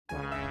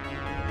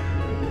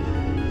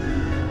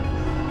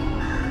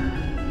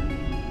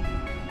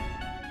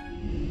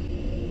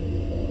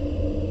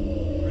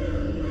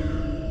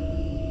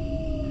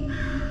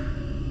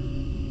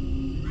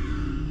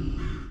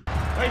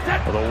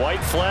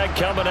White flag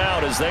coming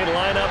out as they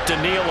line up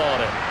to kneel on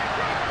it.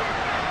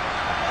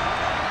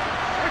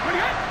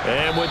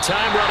 And with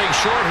time running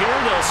short here,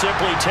 they'll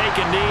simply take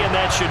a knee, and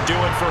that should do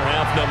it for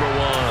half number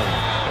one.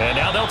 And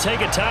now they'll take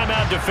a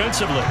timeout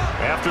defensively.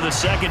 After the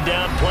second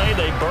down play,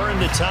 they burn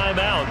the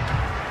timeout,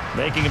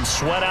 making them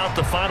sweat out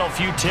the final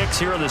few ticks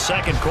here in the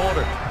second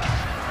quarter.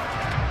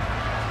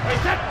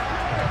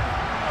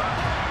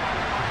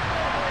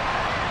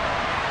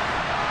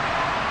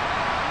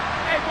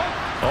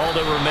 All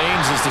that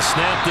remains is to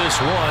snap this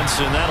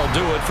once, and that'll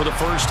do it for the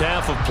first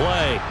half of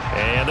play.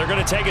 And they're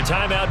going to take a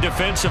timeout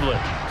defensively.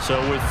 So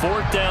with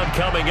fourth down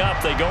coming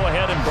up, they go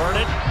ahead and burn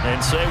it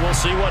and say we'll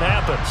see what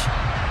happens.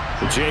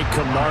 Jake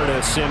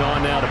Camarda sent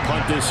on now to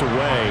punt this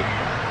away.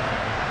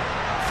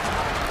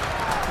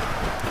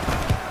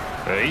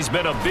 He's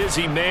been a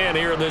busy man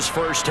here in this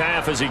first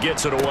half as he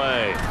gets it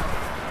away.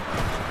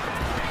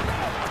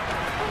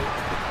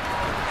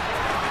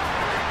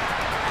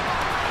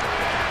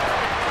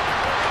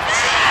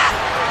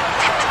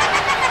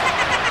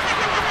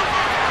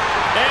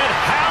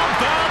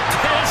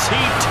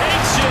 He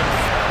takes it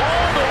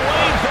all the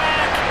way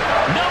back.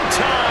 No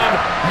time,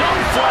 no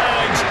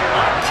flags.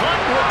 A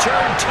punt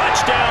return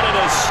touchdown and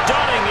a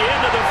stunning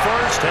end of the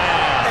first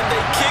half. And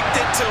they kicked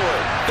it to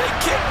him. They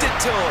kicked it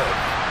to him.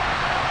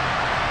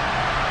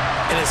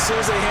 And as soon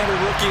as they hand a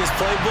rookie his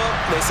playbook,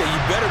 they say you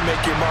better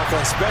make your mark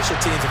on special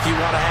teams if you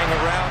want to hang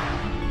around.